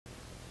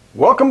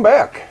Welcome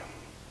back.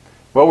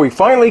 Well, we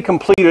finally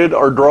completed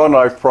our draw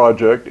knife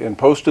project and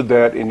posted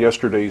that in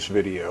yesterday's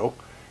video,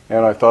 and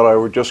I thought I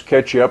would just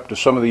catch you up to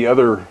some of the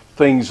other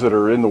things that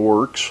are in the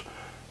works.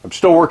 I'm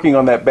still working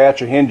on that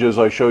batch of hinges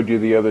I showed you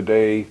the other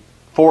day.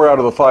 4 out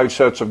of the 5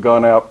 sets have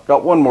gone out,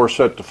 got one more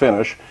set to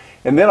finish,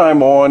 and then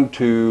I'm on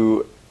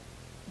to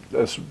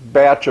this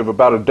batch of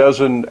about a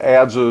dozen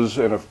adzes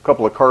and a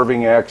couple of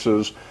carving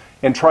axes,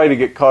 and try to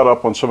get caught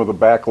up on some of the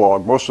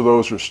backlog. Most of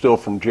those are still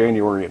from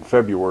January and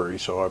February,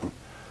 so I'm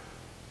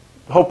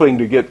hoping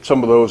to get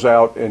some of those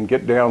out and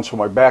get down so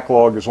my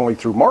backlog is only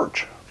through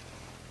March.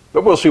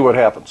 But we'll see what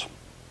happens.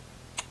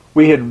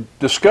 We had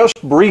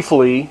discussed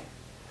briefly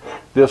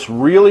this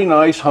really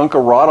nice hunk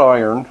of wrought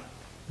iron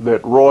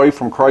that Roy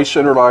from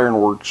Christ-Centered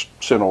Ironworks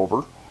sent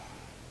over.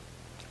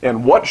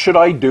 And what should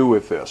I do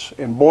with this?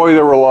 And boy,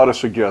 there were a lot of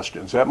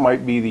suggestions. That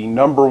might be the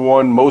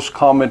 #1 most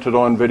commented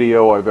on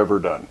video I've ever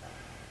done.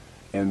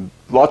 And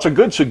lots of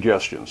good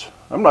suggestions.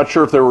 I'm not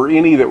sure if there were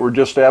any that were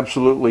just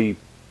absolutely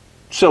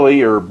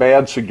silly or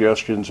bad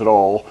suggestions at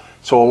all.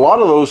 So a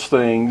lot of those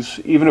things,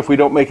 even if we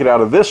don't make it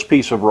out of this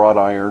piece of wrought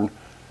iron,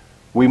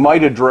 we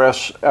might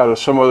address out of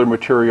some other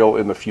material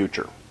in the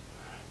future.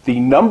 The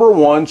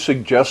 #1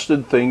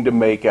 suggested thing to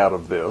make out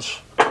of this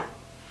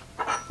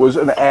was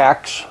an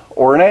axe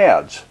or an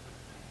adze.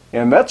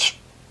 And that's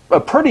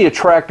a pretty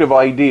attractive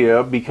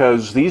idea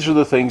because these are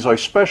the things I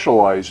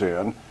specialize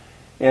in.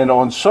 And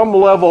on some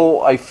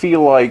level, I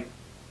feel like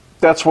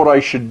that's what I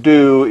should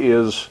do,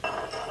 is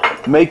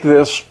make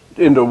this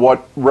into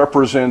what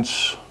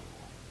represents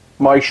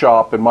my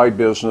shop and my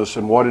business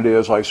and what it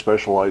is I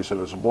specialize in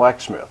as a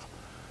blacksmith.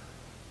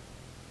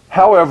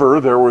 However,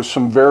 there were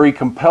some very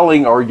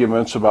compelling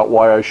arguments about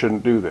why I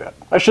shouldn't do that.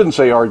 I shouldn't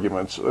say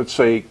arguments, let's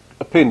say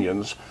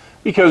opinions,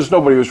 because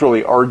nobody was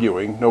really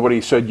arguing. Nobody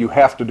said you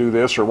have to do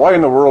this or why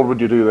in the world would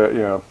you do that? You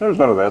know, there's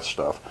none of that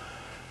stuff.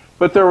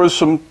 But there was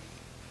some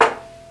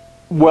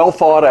well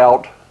thought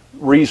out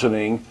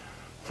reasoning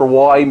for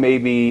why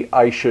maybe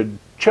I should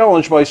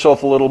challenge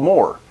myself a little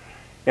more.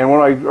 And when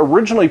I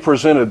originally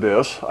presented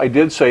this, I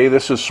did say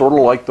this is sort of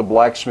like the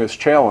blacksmith's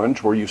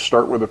challenge, where you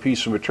start with a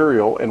piece of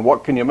material and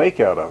what can you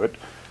make out of it?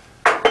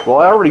 Well,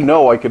 I already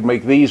know I could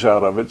make these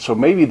out of it, so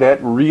maybe that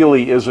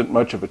really isn't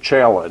much of a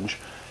challenge.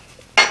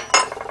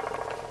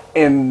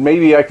 And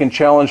maybe I can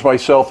challenge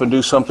myself and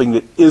do something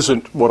that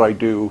isn't what I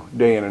do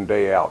day in and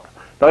day out.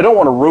 Now, I don't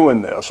want to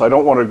ruin this. I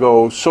don't want to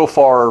go so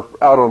far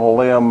out on a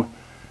limb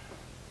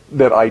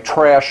that I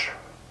trash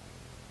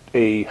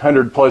a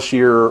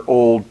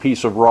 100-plus-year-old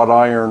piece of wrought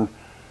iron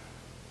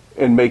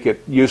and make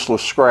it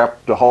useless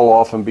scrap to haul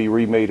off and be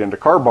remade into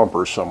car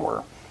bumpers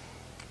somewhere.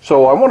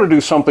 So I want to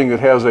do something that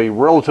has a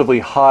relatively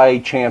high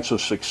chance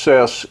of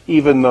success,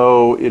 even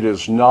though it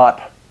is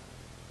not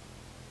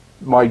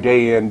my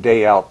day-in,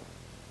 day-out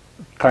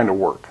kind of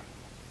work.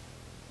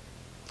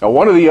 Now,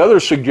 one of the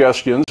other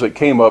suggestions that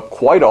came up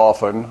quite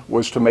often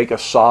was to make a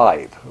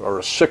scythe or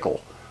a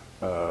sickle.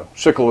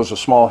 Sickle is a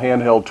small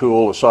handheld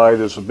tool. A scythe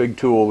is a big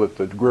tool that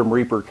the Grim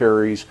Reaper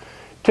carries,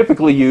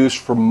 typically used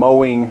for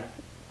mowing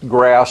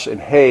grass and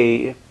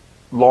hay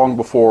long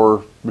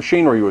before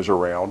machinery was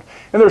around.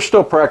 And they're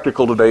still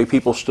practical today.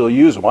 People still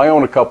use them. I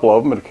own a couple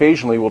of them, and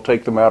occasionally we'll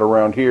take them out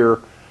around here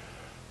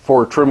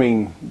for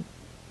trimming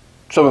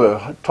some of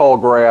the tall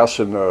grass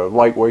and the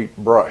lightweight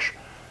brush.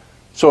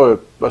 So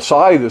a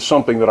scythe is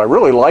something that I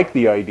really like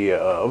the idea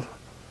of,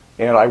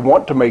 and I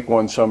want to make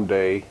one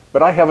someday,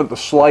 but I haven't the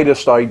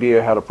slightest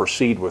idea how to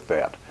proceed with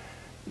that.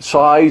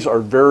 Scythes are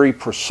very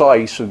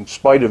precise. In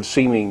spite of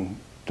seeming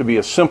to be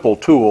a simple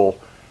tool,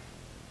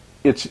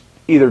 it's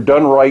either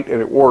done right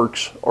and it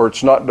works, or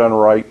it's not done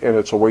right and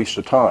it's a waste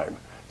of time.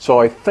 So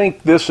I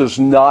think this is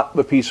not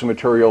the piece of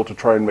material to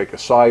try and make a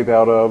scythe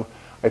out of.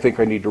 I think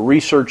I need to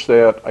research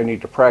that. I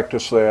need to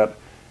practice that.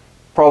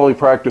 Probably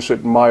practice it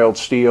in mild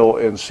steel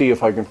and see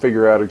if I can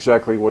figure out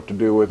exactly what to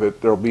do with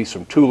it. There'll be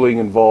some tooling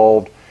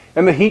involved,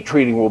 and the heat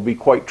treating will be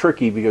quite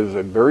tricky because it's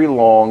a very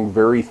long,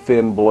 very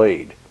thin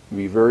blade. It'll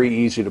be very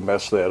easy to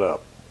mess that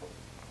up.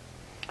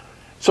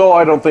 So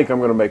I don't think I'm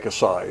going to make a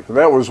scythe.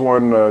 That was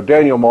one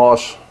Daniel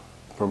Moss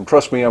from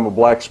Trust Me I'm a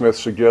Blacksmith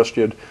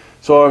suggested.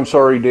 So I'm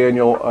sorry,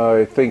 Daniel,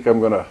 I think I'm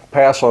going to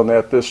pass on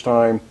that this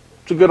time.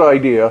 It's a good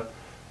idea,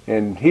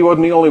 and he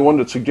wasn't the only one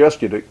that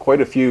suggested it.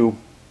 Quite a few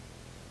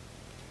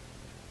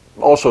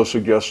also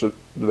suggested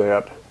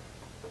that,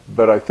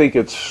 but I think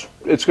it's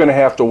going to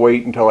have to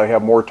wait until I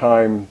have more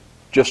time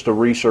just to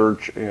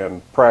research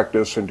and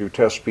practice and do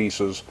test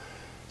pieces.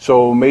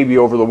 So maybe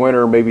over the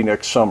winter, maybe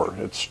next summer.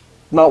 It's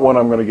not one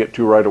I'm going to get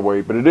to right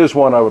away, but it is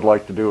one I would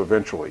like to do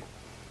eventually.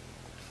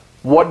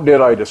 What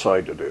did I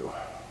decide to do?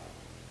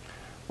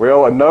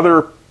 Well,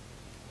 another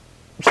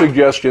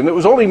suggestion that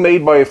was only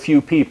made by a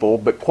few people,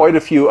 but quite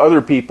a few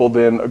other people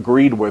then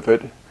agreed with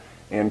it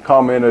and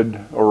commented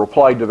or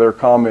replied to their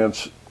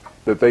comments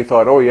that they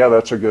thought, oh yeah,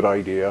 that's a good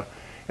idea.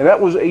 And that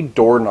was a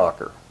door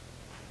knocker.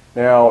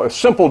 Now, a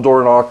simple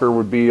door knocker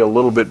would be a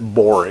little bit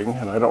boring,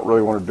 and I don't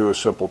really want to do a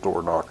simple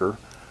door knocker.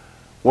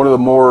 One of the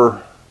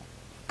more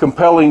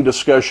compelling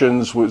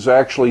discussions was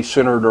actually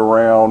centered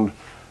around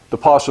the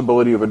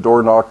possibility of a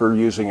door knocker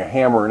using a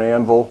hammer and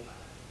anvil.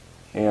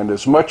 And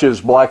as much as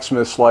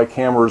blacksmiths like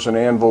hammers and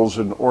anvils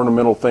and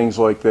ornamental things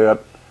like that,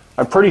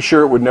 I'm pretty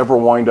sure it would never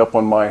wind up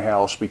on my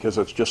house because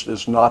it just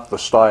is not the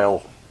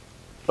style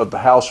of the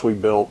house we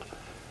built.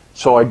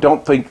 So I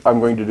don't think I'm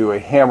going to do a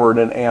hammer and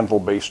an anvil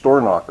based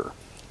door knocker.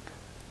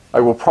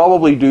 I will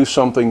probably do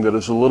something that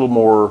is a little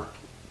more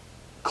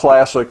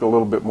classic, a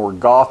little bit more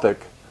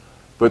gothic,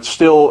 but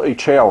still a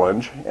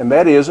challenge, and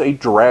that is a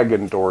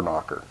dragon door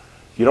knocker.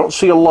 You don't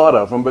see a lot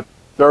of them, but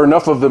there are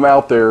enough of them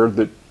out there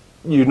that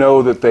you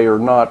know that they are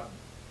not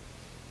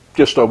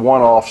just a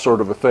one-off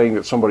sort of a thing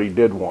that somebody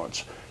did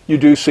once. You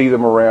do see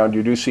them around,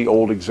 you do see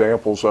old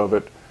examples of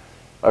it.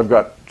 I've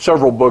got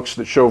several books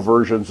that show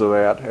versions of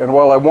that, and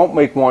while I won't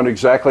make one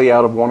exactly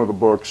out of one of the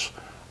books,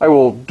 I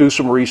will do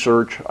some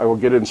research, I will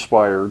get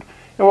inspired,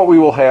 and what we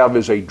will have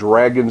is a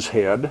dragon's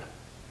head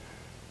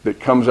that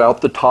comes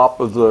out the top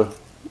of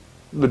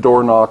the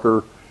door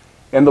knocker,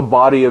 and the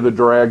body of the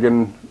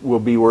dragon will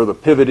be where the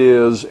pivot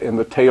is, and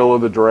the tail of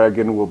the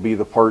dragon will be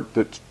the part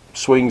that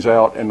swings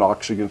out and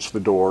knocks against the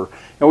door.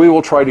 And we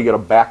will try to get a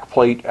back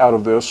plate out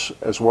of this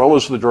as well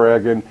as the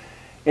dragon,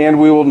 and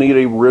we will need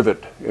a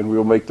rivet, and we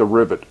will make the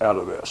rivet out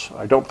of this.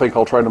 I don't think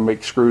I'll try to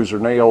make screws or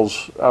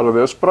nails out of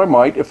this, but I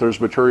might if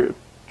there's material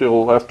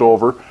still left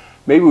over.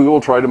 Maybe we will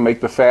try to make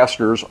the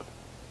fasteners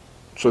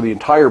so the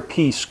entire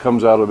piece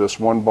comes out of this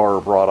one bar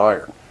of wrought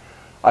iron.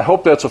 I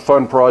hope that's a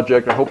fun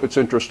project. I hope it's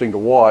interesting to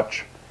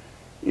watch.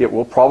 It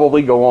will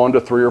probably go on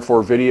to 3 or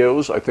 4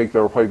 videos. I think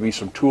there will probably be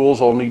some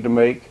tools I'll need to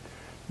make.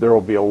 There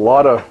will be a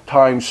lot of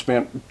time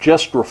spent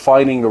just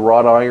refining the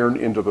wrought iron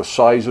into the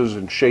sizes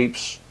and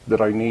shapes that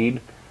I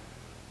need.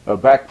 A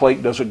back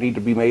plate doesn't need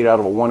to be made out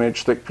of a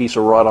 1-inch thick piece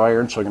of wrought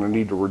iron, so I'm going to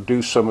need to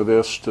reduce some of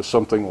this to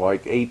something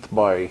like 1/8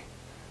 by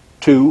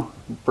 2,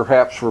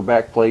 perhaps, for a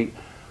back plate.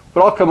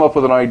 But I'll come up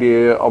with an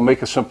idea, I'll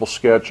make a simple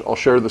sketch, I'll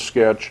share the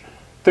sketch,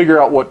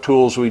 figure out what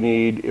tools we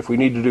need. If we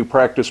need to do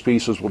practice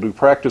pieces, we'll do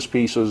practice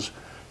pieces.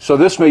 So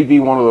this may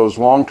be one of those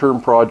long-term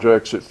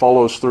projects. It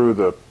follows through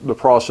the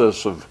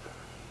process of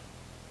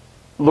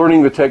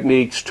learning the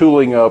techniques,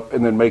 tooling up,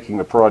 and then making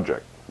the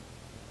project.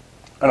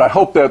 And I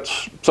hope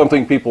that's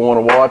something people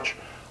want to watch.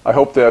 I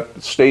hope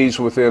that stays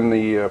within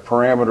the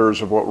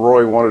parameters of what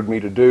Roy wanted me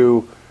to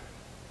do,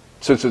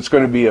 since it's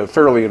going to be a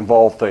fairly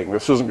involved thing.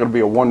 This isn't going to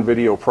be a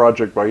 1-video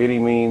project by any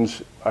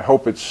means. I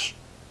hope it's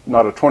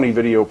not a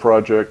 20-video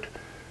project,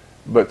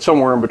 but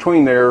somewhere in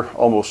between there,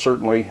 almost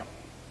certainly,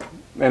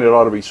 and it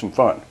ought to be some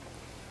fun.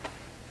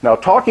 Now,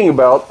 talking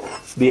about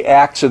the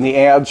Axe and the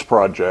Adze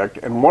project,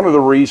 and one of the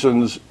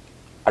reasons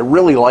I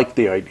really like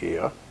the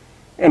idea,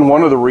 and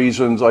one of the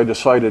reasons I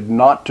decided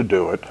not to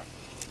do it,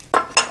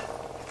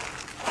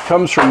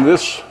 comes from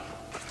this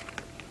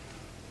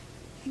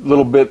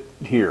little bit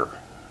here.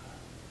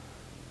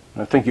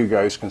 I think you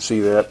guys can see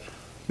that.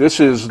 This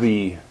is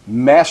the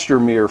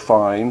Mastermere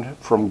find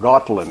from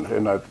Gotland,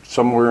 and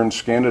somewhere in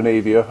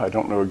Scandinavia. I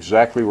don't know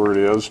exactly where it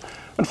is.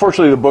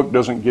 Unfortunately, the book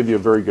doesn't give you a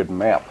very good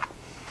map.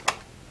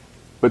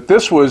 But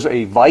this was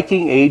a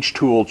Viking Age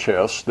tool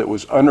chest that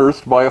was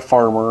unearthed by a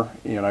farmer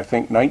in, I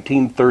think,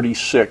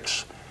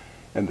 1936.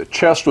 And the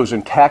chest was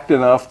intact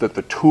enough that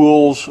the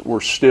tools were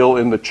still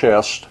in the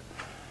chest.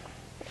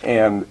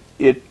 And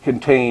it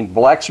contained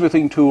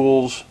blacksmithing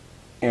tools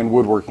and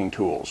woodworking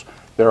tools.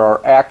 There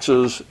are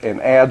axes and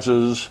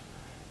adzes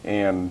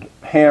and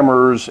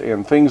hammers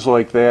and things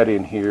like that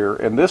in here.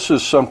 And this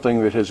is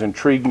something that has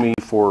intrigued me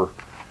for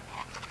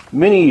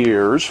many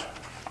years.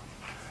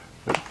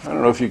 I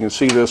don't know if you can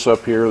see this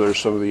up here. There's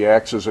some of the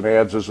axes and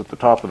adzes at the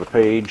top of the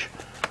page,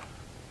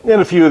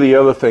 and a few of the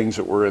other things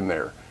that were in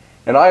there.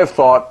 And I have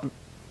thought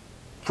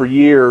for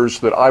years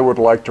that I would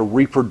like to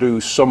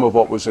reproduce some of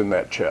what was in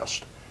that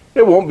chest.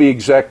 It won't be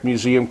exact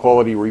museum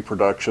quality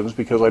reproductions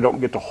because I don't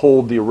get to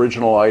hold the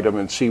original item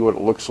and see what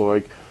it looks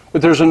like,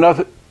 but there's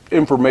enough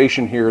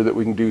information here that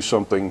we can do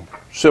something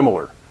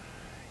similar.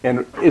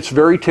 And it's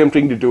very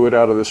tempting to do it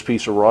out of this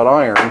piece of wrought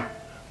iron,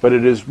 but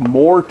it is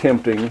more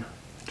tempting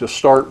to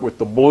start with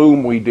the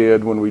bloom we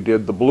did when we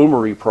did the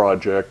bloomery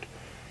project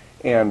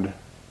and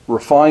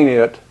refine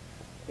it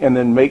and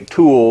then make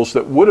tools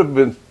that would have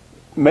been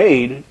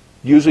made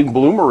using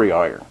bloomery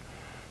iron.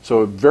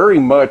 So very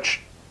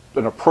much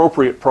an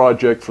appropriate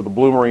project for the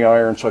bloomery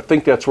iron. So I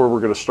think that's where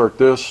we're going to start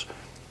this,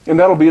 and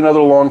that'll be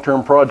another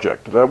long-term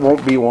project. That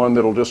won't be one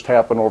that'll just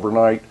happen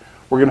overnight.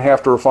 We're going to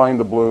have to refine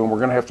the bloom, we're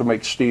going to have to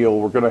make steel,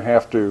 we're going to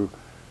have to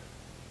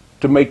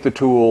make the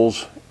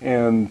tools,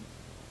 and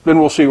then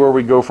we'll see where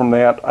we go from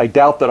that. I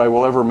doubt that I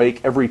will ever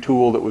make every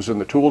tool that was in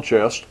the tool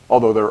chest,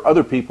 although there are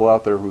other people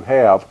out there who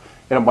have,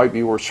 and it might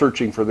be worth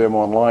searching for them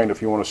online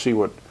if you want to see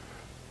what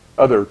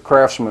other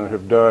craftsmen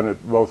have done,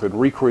 both in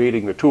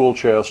recreating the tool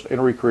chest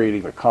and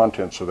recreating the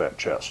contents of that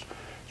chest.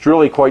 It's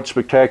really quite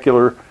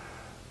spectacular.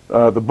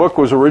 The book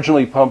was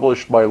originally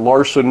published by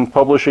Larson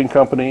Publishing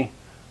Company.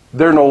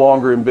 They're no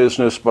longer in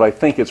business, but I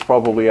think it's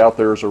probably out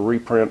there as a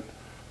reprint.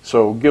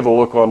 So give a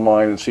look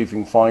online and see if you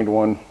can find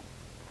one.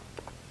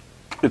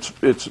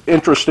 It's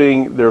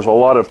interesting. There's a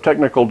lot of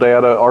technical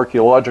data,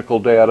 archaeological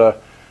data,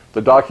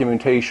 the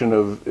documentation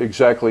of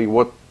exactly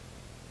what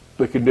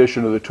the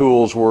condition of the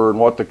tools were and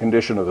what the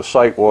condition of the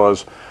site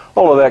was,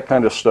 all of that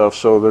kind of stuff.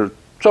 So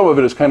some of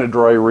it is kind of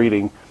dry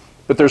reading,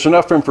 but there's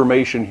enough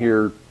information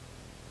here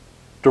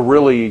to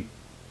really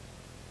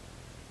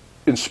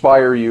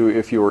inspire you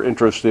if you are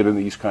interested in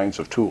these kinds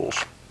of tools.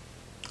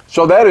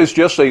 So that is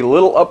just a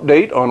little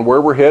update on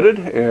where we're headed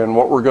and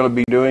what we're going to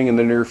be doing in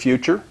the near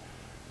future.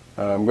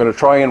 I'm going to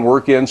try and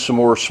work in some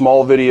more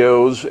small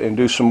videos and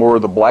do some more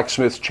of the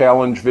blacksmith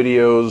challenge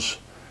videos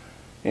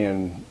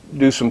and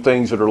do some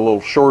things that are a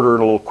little shorter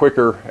and a little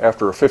quicker.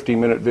 After a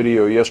 50-minute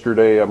video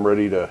yesterday, I'm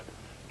ready to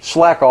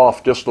slack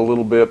off just a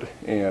little bit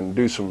and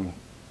do some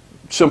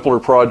simpler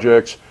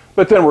projects,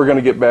 but then we're going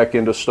to get back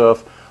into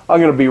stuff. I'm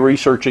going to be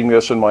researching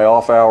this in my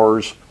off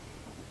hours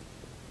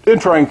and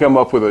try and come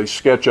up with a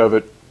sketch of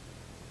it,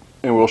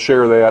 and we'll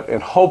share that,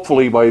 and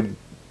hopefully by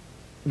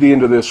the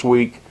end of this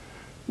week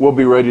we'll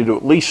be ready to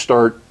at least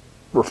start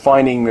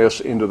refining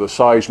this into the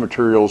size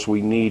materials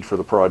we need for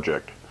the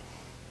project.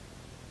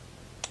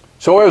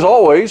 So as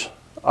always,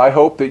 I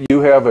hope that you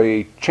have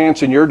a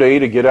chance in your day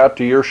to get out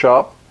to your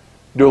shop,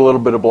 do a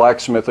little bit of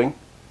blacksmithing.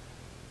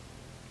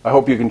 I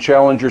hope you can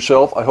challenge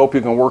yourself. I hope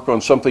you can work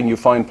on something you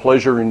find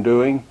pleasure in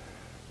doing,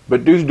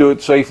 but do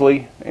it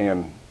safely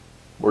and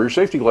wear your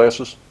safety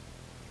glasses.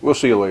 We'll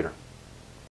see you later.